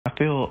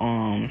feel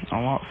a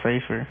lot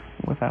safer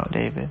without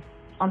David.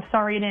 I'm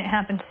sorry it didn't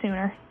happen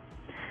sooner,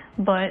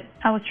 but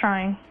I was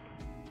trying.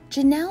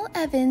 Jenelle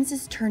Evans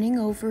is turning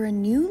over a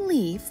new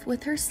leaf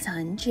with her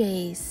son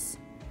Jace.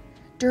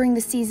 During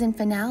the season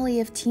finale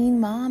of Teen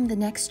Mom, The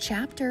Next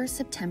Chapter,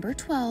 September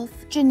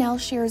 12th, Jenelle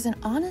shares an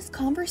honest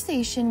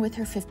conversation with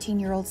her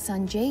 15-year-old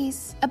son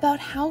Jace about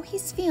how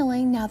he's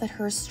feeling now that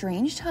her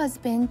estranged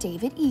husband,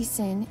 David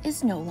Eason,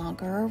 is no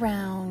longer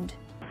around.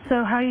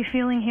 So how are you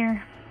feeling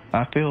here?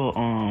 I feel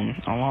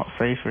a lot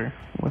safer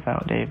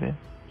without David.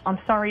 I'm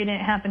sorry it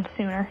didn't happen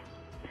sooner,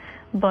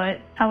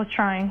 but I was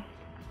trying.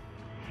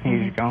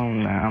 He's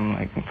gone now.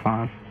 I'm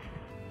fine.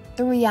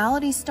 The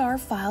reality star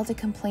filed a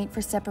complaint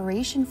for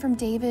separation from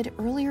David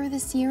earlier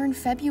this year in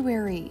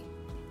February.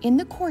 In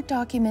the court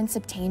documents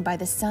obtained by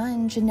The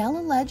Sun, Jenelle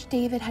alleged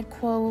David had,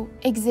 quote,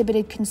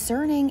 exhibited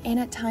concerning and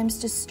at times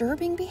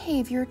disturbing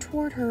behavior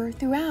toward her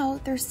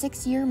throughout their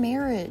 6-year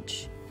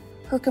marriage.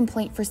 Her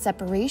complaint for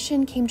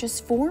separation came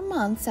just 4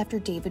 months after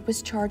David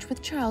was charged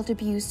with child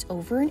abuse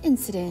over an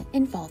incident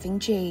involving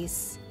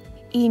Jace.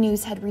 E!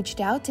 News had reached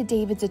out to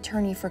David's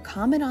attorney for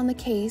comment on the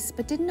case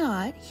but did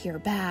not hear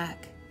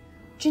back.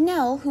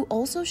 Jenelle, who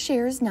also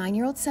shares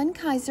 9-year-old son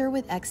Kaiser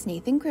with ex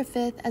Nathan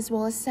Griffith as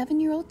well as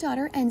 7-year-old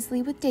daughter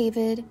Ensley with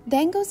David,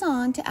 then goes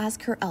on to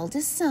ask her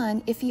eldest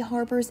son if he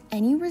harbors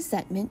any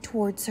resentment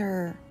towards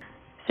her.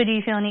 So do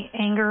you feel any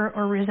anger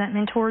or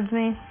resentment towards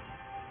me?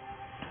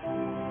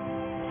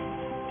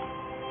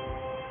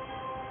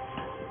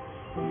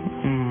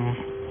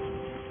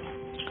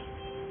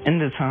 In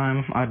the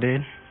time, I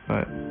did,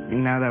 but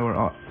now that we're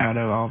out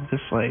of all this,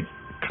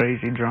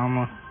 crazy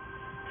drama,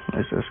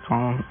 it's just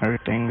calm.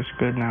 Everything's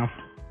good now.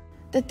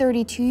 The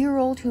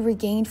 32-year-old, who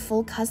regained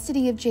full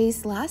custody of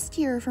Jace last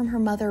year from her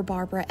mother,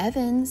 Barbara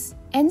Evans,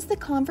 ends the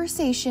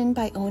conversation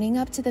by owning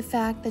up to the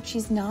fact that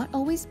she's not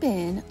always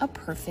been a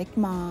perfect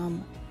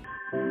mom.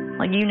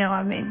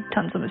 I've made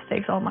tons of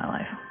mistakes all my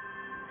life.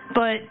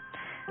 But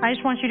I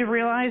just want you to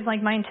realize,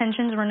 my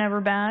intentions were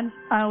never bad.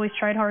 I always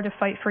tried hard to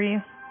fight for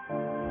you.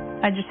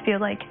 I just feel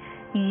like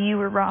you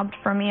were robbed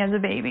from me as a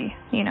baby,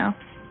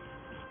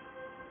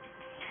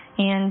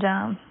 And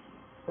I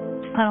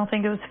don't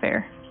think it was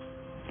fair.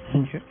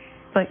 Okay.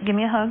 But give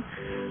me a hug.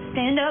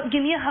 Stand up,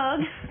 give me a hug.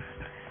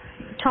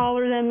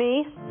 Taller than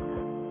me.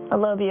 I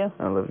love you.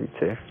 I love you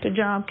too. Good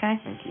job, okay?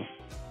 Thank you.